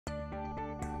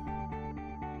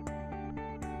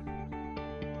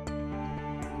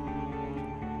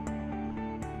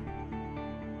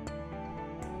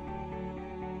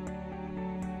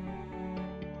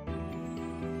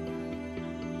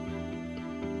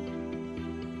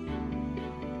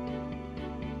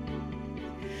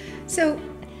So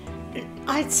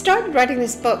I started writing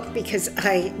this book because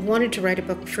I wanted to write a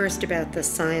book first about the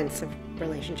science of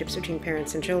relationships between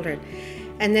parents and children.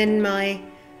 And then my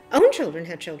own children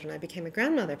had children. I became a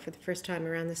grandmother for the first time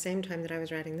around the same time that I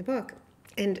was writing the book.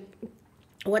 And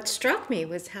what struck me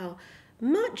was how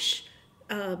much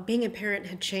being a parent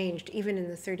had changed, even in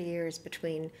the 30 years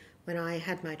between when I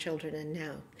had my children and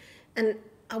now. And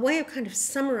a way of kind of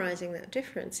summarizing that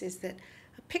difference is that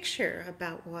a picture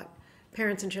about what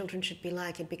parents and children should be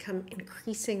like had become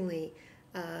increasingly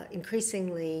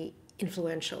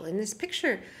influential. And this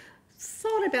picture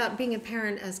thought about being a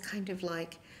parent as kind of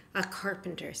like a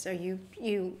carpenter. So you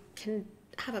can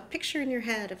have a picture in your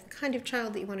head of the kind of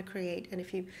child that you want to create, and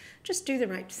if you just do the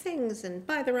right things and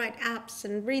buy the right apps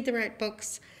and read the right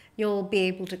books, you'll be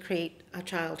able to create a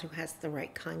child who has the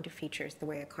right kind of features, the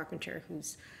way a carpenter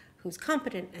who's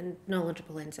competent and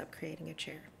knowledgeable ends up creating a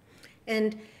chair.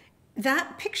 And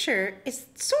that picture is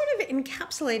sort of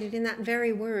encapsulated in that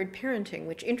very word parenting,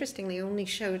 which interestingly only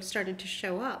started to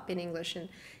show up in English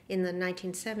in the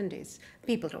 1970s.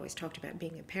 People had always talked about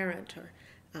being a parent or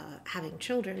having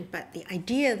children, but the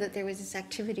idea that there was this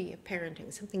activity of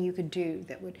parenting, something you could do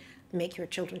that would make your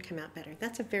children come out better,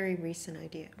 that's a very recent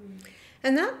idea.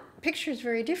 And that picture is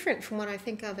very different from what I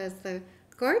think of as the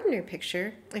gardener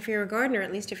picture. If you're a gardener,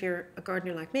 at least if you're a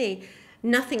gardener like me,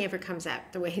 nothing ever comes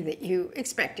out the way that you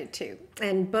expect it to.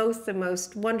 And both the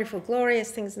most wonderful,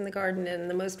 glorious things in the garden and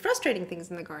the most frustrating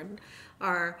things in the garden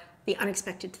are the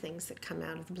unexpected things that come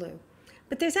out of the blue.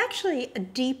 But there's actually a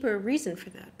deeper reason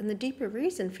for that. And the deeper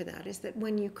reason for that is that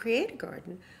when you create a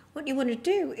garden, what you want to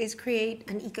do is create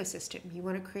an ecosystem. You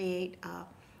want to create a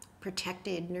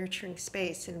protected, nurturing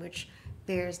space in which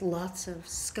there's lots of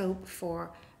scope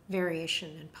for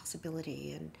variation and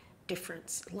possibility and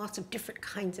difference. Lots of different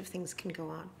kinds of things can go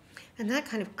on. And that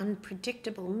kind of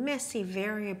unpredictable, messy,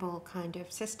 variable kind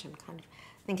of system, kind of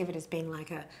think of it as being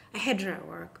like a hedgerow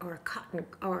or a cotton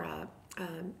or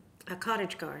a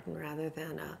cottage garden rather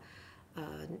than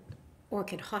an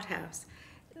orchid hothouse.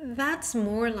 That's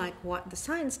more like what the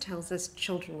science tells us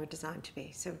children were designed to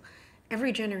be. So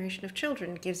every generation of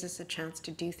children gives us a chance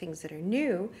to do things that are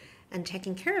new, and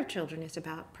taking care of children is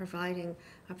about providing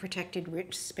a protected,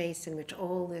 rich space in which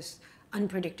all this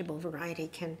unpredictable variety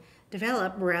can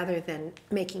develop rather than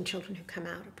making children who come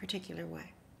out a particular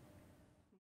way.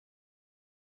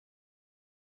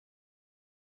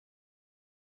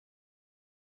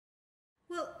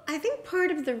 Well, I think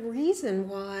part of the reason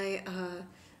why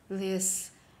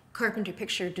this carpenter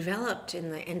picture developed in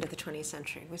the end of the 20th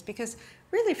century was because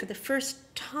really for the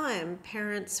first time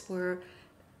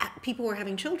people were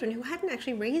having children who hadn't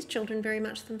actually raised children very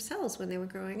much themselves when they were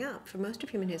growing up. For most of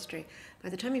human history, by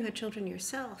the time you had children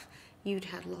yourself, you'd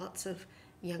had lots of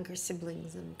younger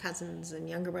siblings and cousins and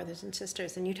younger brothers and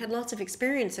sisters, and you'd had lots of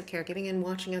experience of caregiving and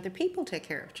watching other people take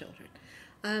care of children.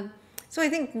 So I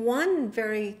think one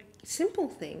very simple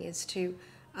thing is to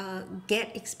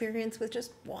get experience with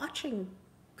just watching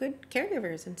good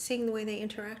caregivers and seeing the way they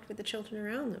interact with the children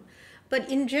around them. But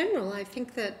in general, I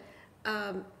think that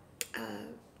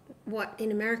what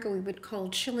in America we would call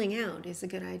chilling out is a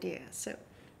good idea. So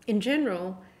in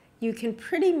general, you can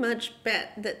pretty much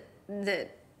bet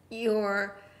that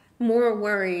you're more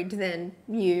worried than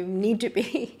you need to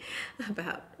be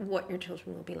about what your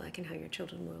children will be like and how your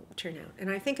children will turn out.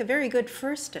 And I think a very good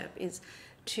first step is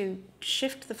to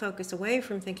shift the focus away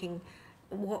from thinking,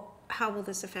 how will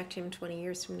this affect him 20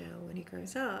 years from now when he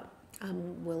grows up?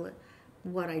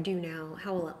 What I do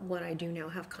now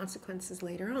have consequences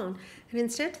later on? And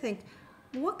instead think,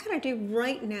 what can I do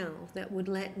right now that would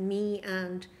let me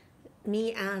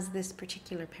as this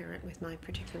particular parent with my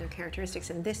particular characteristics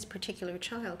and this particular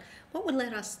child, what would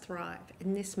let us thrive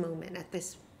in this moment at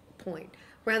this point,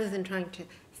 rather than trying to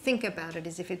think about it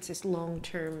as if it's this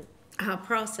long-term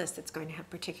process that's going to have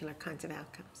particular kinds of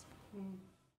outcomes. Mm.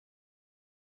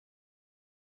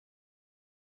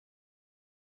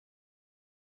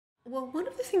 Well, one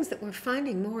of the things that we're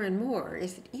finding more and more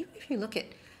is that even if you look at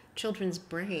children's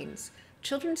brains,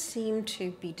 children seem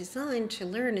to be designed to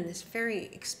learn in this very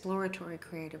exploratory,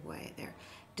 creative way. They're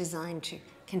designed to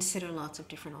consider lots of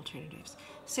different alternatives.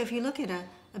 So if you look at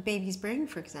a baby's brain,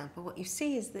 for example, what you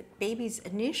see is that babies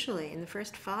initially, in the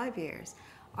first 5 years,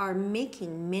 are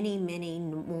making many, many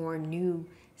more new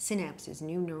synapses,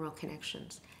 new neural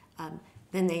connections,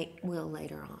 than they will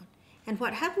later on. And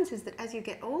what happens is that as you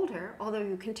get older, although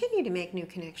you continue to make new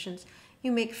connections,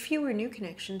 you make fewer new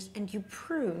connections and you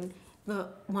prune the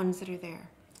ones that are there.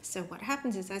 So what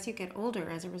happens is as you get older,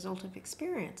 as a result of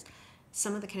experience,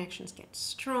 some of the connections get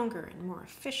stronger and more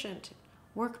efficient,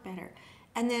 work better.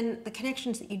 And then the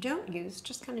connections that you don't use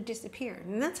just kind of disappear.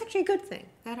 And that's actually a good thing.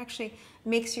 That actually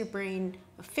makes your brain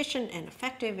efficient and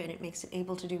effective, and it makes it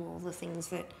able to do all the things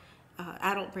that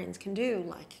adult brains can do,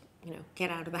 like,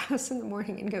 get out of the house in the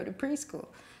morning and go to preschool.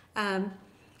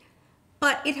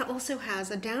 But it also has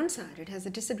a downside. It has a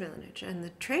disadvantage. And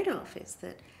the trade-off is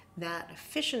that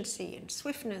efficiency and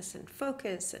swiftness and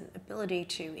focus and ability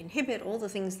to inhibit all the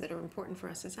things that are important for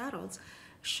us as adults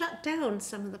shut down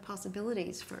some of the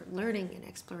possibilities for learning and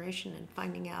exploration and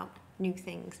finding out new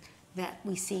things that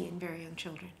we see in very young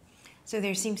children. So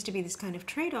there seems to be this kind of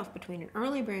trade-off between an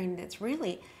early brain that's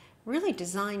really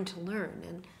designed to learn.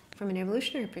 And from an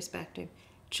evolutionary perspective,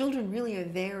 children really are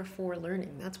there for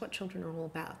learning. That's what children are all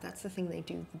about. That's the thing they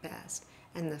do the best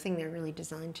and the thing they're really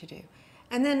designed to do.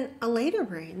 And then a later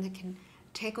brain that can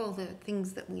take all the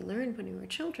things that we learned when we were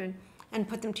children and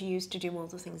put them to use to do all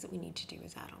the things that we need to do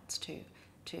as adults, to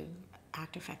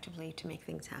act effectively, to make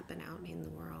things happen out in the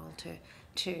world,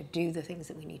 to do the things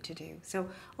that we need to do. So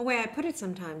a way I put it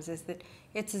sometimes is that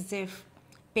it's as if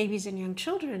babies and young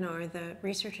children are the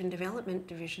research and development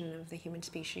division of the human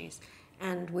species,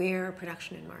 and we're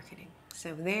production and marketing.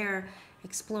 So they're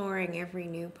exploring every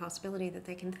new possibility that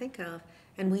they can think of,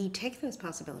 and we take those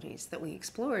possibilities that we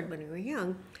explored when we were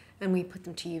young, and we put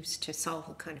them to use to solve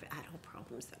the kind of adult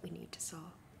problems that we need to solve.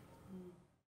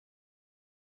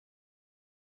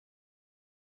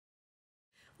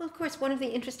 Well, of course, one of the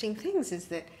interesting things is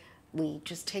that we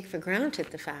just take for granted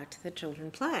the fact that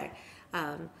children play.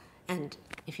 And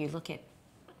if you look at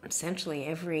essentially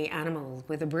every animal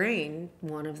with a brain,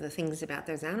 one of the things about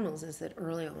those animals is that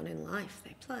early on in life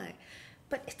they play.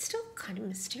 But it's still kind of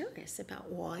mysterious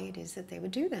about why it is that they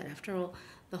would do that. After all,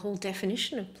 the whole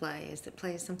definition of play is that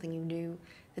play is something you do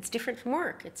that's different from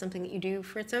work. It's something that you do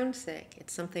for its own sake.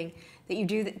 It's something that you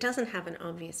do that doesn't have an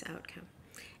obvious outcome.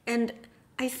 And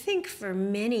I think for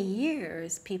many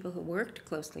years, people who worked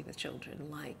closely with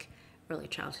children, like early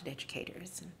childhood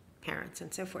educators and parents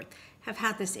and so forth, have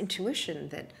had this intuition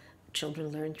that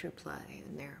children learn through play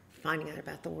and they're finding out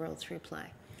about the world through play.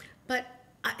 But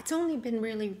it's only been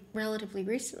really relatively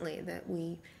recently that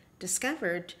we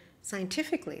discovered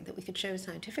scientifically, that we could show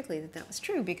scientifically that that was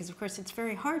true, because of course it's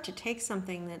very hard to take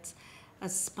something that's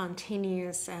as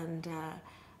spontaneous and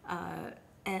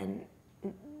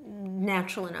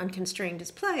natural and unconstrained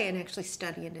as play and actually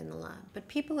study it in the lab. But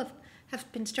people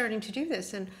have been starting to do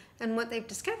this, and what they've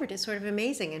discovered is sort of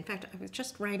amazing. In fact, I was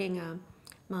just writing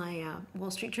my Wall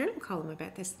Street Journal column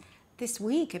about this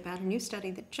week, about a new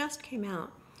study that just came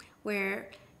out, where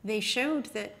they showed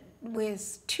that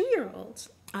with 2-year-olds,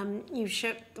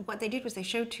 what they did was they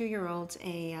showed 2-year-olds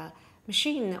a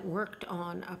machine that worked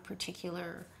on a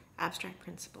particular abstract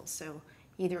principle. So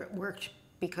either it worked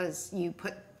because you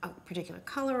put a particular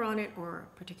color on it or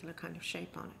a particular kind of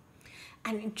shape on it.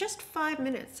 And in just 5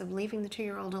 minutes of leaving the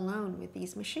 2-year-old alone with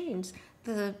these machines,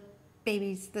 the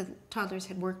toddlers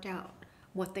had worked out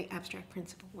what the abstract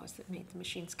principle was that made the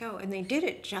machines go. And they did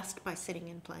it just by sitting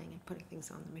and playing and putting things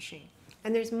on the machine.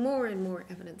 And there's more and more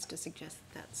evidence to suggest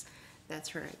that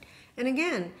that's right. And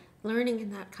again, learning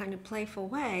in that kind of playful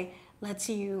way lets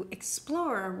you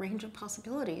explore a range of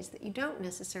possibilities that you don't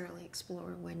necessarily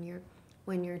explore when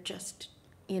you're just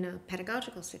in a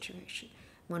pedagogical situation.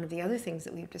 One of the other things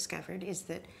that we've discovered is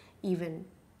that even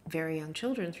very young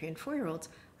children, 3- and 4-year-olds,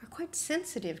 are quite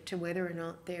sensitive to whether or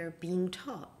not they're being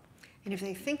taught. And if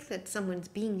they think that someone's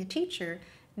being a teacher,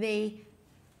 they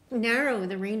narrow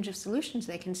the range of solutions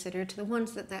they consider to the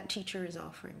ones that that teacher is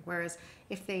offering. Whereas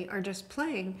if they are just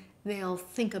playing, they'll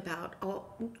think about a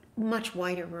much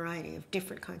wider variety of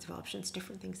different kinds of options,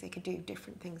 different things they could do,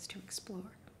 different things to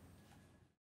explore.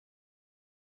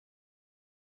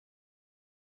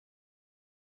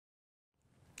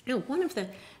 Now, one of the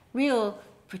real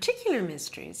particular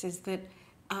mysteries is that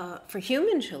for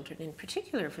human children in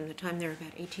particular, from the time they're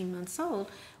about 18 months old,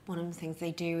 one of the things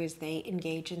they do is they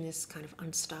engage in this kind of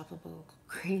unstoppable,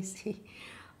 crazy,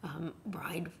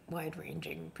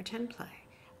 wide-ranging pretend play.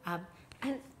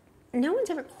 And no one's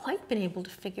ever quite been able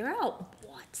to figure out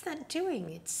what's that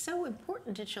doing. It's so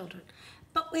important to children.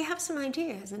 But we have some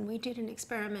ideas, and we did an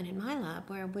experiment in my lab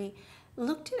where we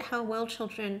looked at how well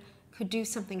children could do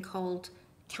something called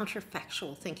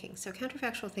counterfactual thinking. So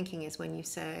counterfactual thinking is when you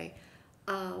say,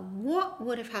 what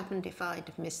would have happened if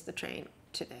I'd missed the train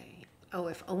today? Oh,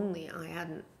 if only I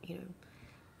hadn't,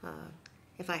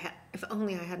 if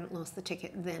only I hadn't lost the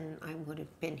ticket, then I would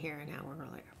have been here an hour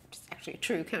earlier. Which is actually a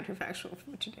true counterfactual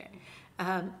for today.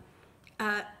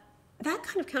 that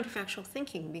kind of counterfactual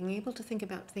thinking, being able to think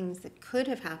about things that could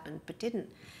have happened but didn't,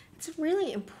 it's a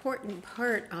really important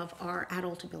part of our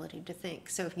adult ability to think.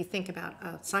 So if you think about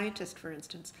a scientist, for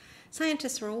instance,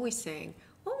 scientists are always saying,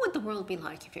 what would the world be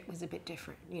like if it was a bit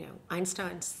different? You know,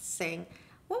 Einstein's saying,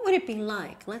 what would it be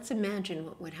like? Let's imagine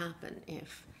what would happen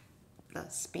if the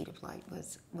speed of light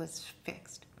was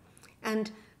fixed. And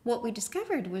what we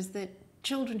discovered was that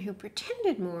children who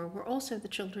pretended more were also the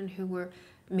children who were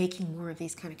making more of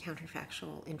these kind of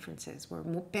counterfactual inferences, were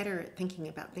better at thinking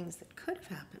about things that could have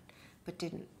happened but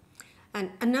didn't. And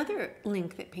another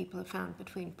link that people have found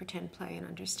between pretend play and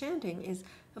understanding is,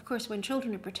 of course, when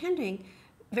children are pretending,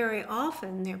 very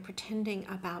often they're pretending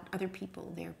about other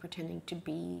people. They're pretending to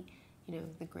be, you know,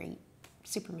 the great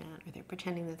Superman, or they're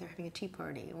pretending that they're having a tea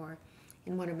party, or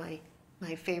in one of my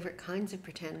favorite kinds of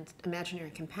pretend,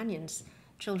 imaginary companions,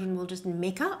 children will just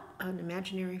make up an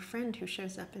imaginary friend who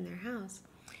shows up in their house.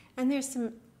 And there's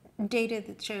some data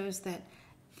that shows that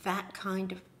that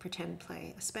kind of pretend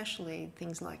play, especially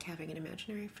things like having an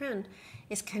imaginary friend,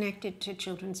 is connected to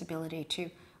children's ability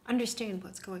to understand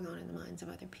what's going on in the minds of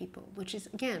other people, which is,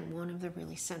 again, one of the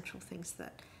really central things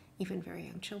that even very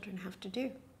young children have to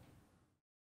do.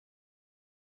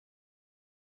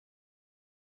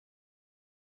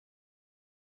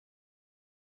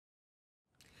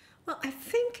 Well, I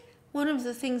think one of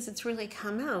the things that's really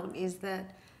come out is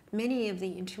that many of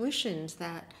the intuitions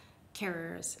that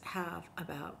carers have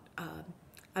about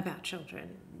children,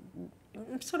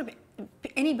 sort of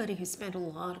anybody who's spent a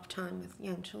lot of time with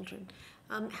young children,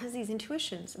 has these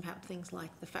intuitions about things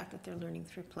like the fact that they're learning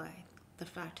through play, the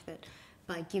fact that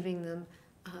by giving them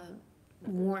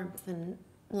warmth and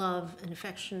love and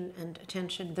affection and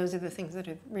attention, those are the things that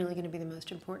are really going to be the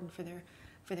most important for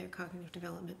their cognitive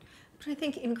development. But I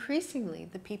think increasingly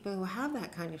the people who have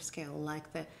that kind of skill,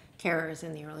 like the carers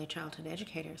and the early childhood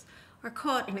educators, are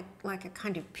caught in a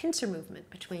kind of pincer movement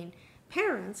between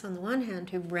parents, on the one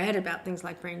hand, who read about things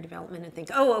like brain development and think,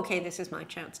 oh, okay, this is my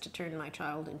chance to turn my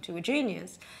child into a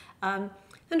genius, and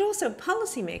also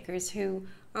policymakers who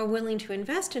are willing to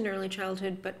invest in early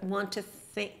childhood but want to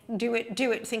do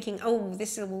it thinking, oh,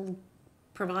 this will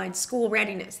provide school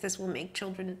readiness, this will make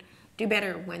children do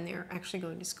better when they're actually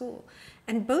going to school.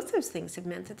 And both those things have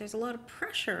meant that there's a lot of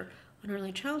pressure on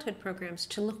early childhood programs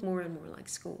to look more and more like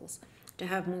schools, to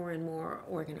have more and more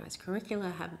organized curricula,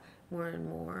 have more and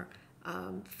more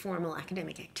formal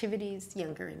academic activities,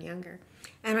 younger and younger.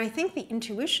 And I think the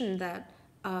intuition that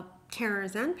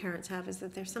carers and parents have is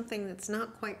that there's something that's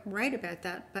not quite right about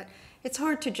that, but it's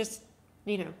hard to just,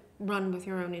 you know, run with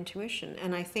your own intuition.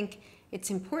 And I think it's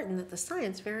important that the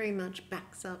science very much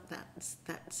backs up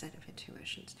that set of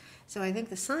intuitions. So I think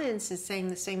the science is saying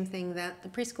the same thing that the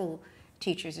preschool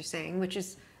teachers are saying, which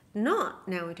is not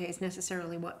nowadays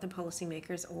necessarily what the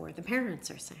policymakers or the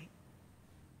parents are saying.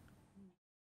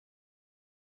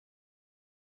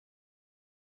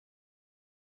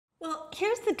 Well,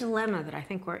 here's the dilemma that I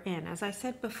think we're in. As I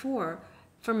said before,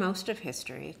 for most of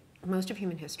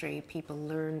human history, people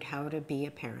learned how to be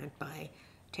a parent by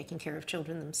taking care of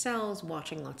children themselves,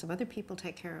 watching lots of other people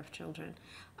take care of children.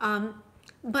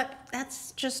 But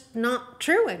that's just not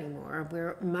true anymore.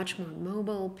 We're much more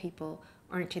mobile. People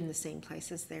aren't in the same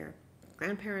place as their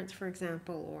grandparents, for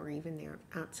example, or even their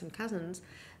aunts and cousins.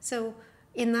 So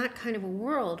in that kind of a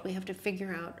world, we have to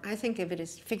figure out, I think of it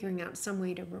as figuring out some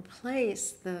way to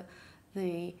replace the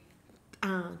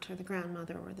aunt or the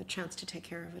grandmother or the chance to take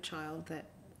care of a child that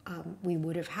we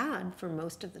would have had for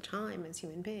most of the time as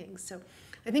human beings. So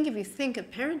I think if you think of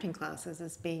parenting classes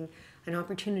as being an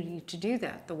opportunity to do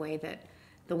that, the way that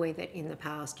in the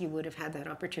past you would have had that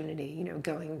opportunity, you know,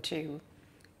 going to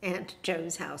Aunt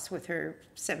Jo's house with her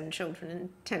 7 children and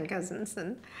 10 cousins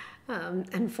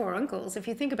and 4 uncles. If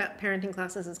you think about parenting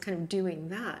classes as kind of doing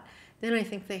that, then I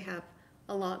think they have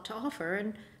a lot to offer,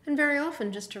 and very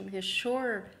often just to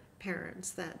reassure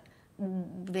parents that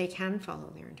they can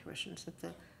follow their intuitions, that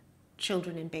the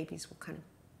children and babies will kind of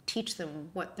teach them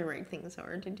what the right things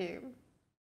are to do.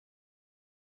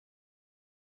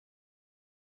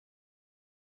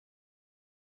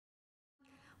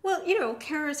 Well, you know,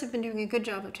 carers have been doing a good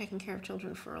job of taking care of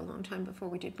children for a long time before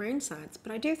we did brain science,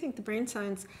 but I do think the brain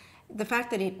science, the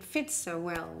fact that it fits so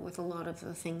well with a lot of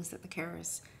the things that the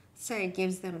carers say,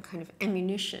 gives them kind of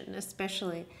ammunition,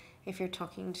 especially if you're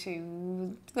talking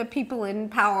to the people in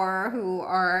power who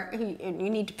you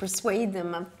need to persuade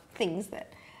them of things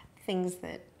that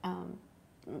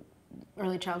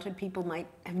early childhood people might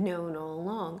have known all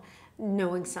along.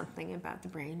 Knowing something about the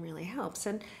brain really helps.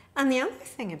 And the other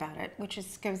thing about it, which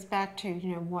goes back to,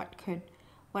 you know,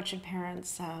 what should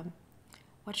parents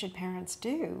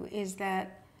do, is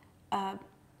that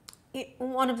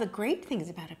one of the great things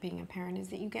about it being a parent is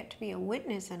that you get to be a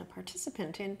witness and a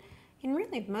participant in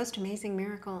really the most amazing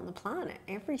miracle on the planet.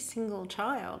 Every single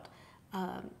child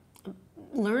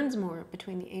learns more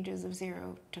between the ages of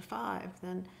 0 to 5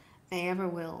 than they ever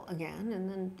will again, and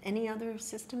than any other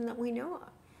system that we know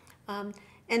of.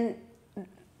 And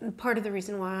part of the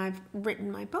reason why I've written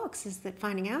my books is that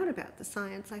finding out about the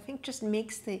science, I think, just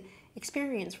makes the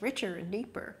experience richer and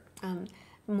deeper,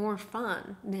 more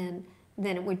fun than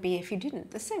it would be if you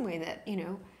didn't. The same way that,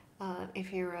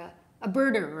 if you're a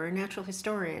birder or a natural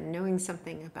historian, knowing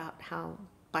something about how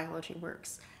biology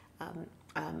works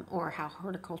or how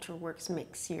horticulture works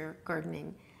makes your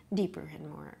gardening deeper and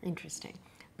more interesting.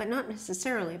 But not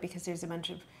necessarily because there's a bunch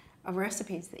of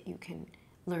recipes that you can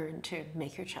learn to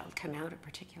make your child come out a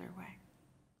particular way.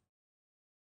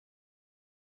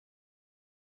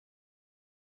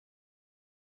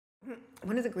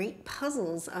 One of the great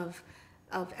puzzles of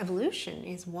evolution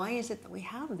is, why is it that we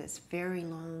have this very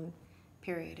long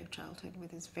period of childhood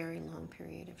with this very long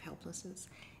period of helplessness?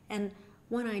 And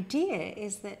one idea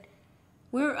is that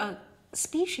we're a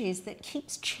species that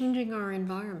keeps changing our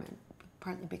environment,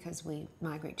 partly because we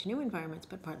migrate to new environments,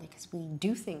 but partly because we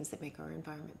do things that make our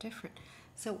environment different.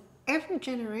 So every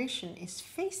generation is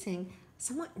facing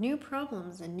somewhat new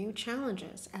problems and new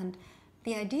challenges. And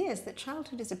the idea is that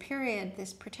childhood is a period,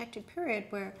 this protected period,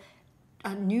 where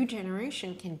a new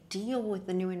generation can deal with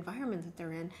the new environment that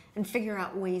they're in and figure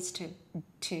out ways to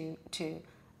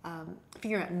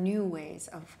figure out new ways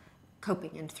of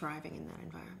coping and thriving in that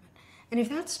environment. And if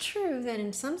that's true, then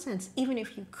in some sense, even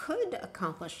if you could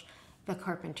accomplish the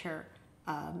carpenter,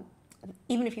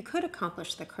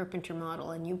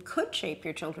 model, and you could shape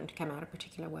your children to come out a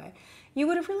particular way, you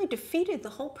would have really defeated the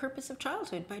whole purpose of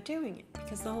childhood by doing it,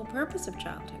 because the whole purpose of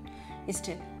childhood is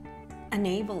to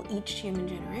enable each human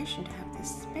generation to have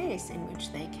this space in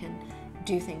which they can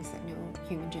do things that no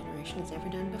human generation has ever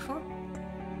done before.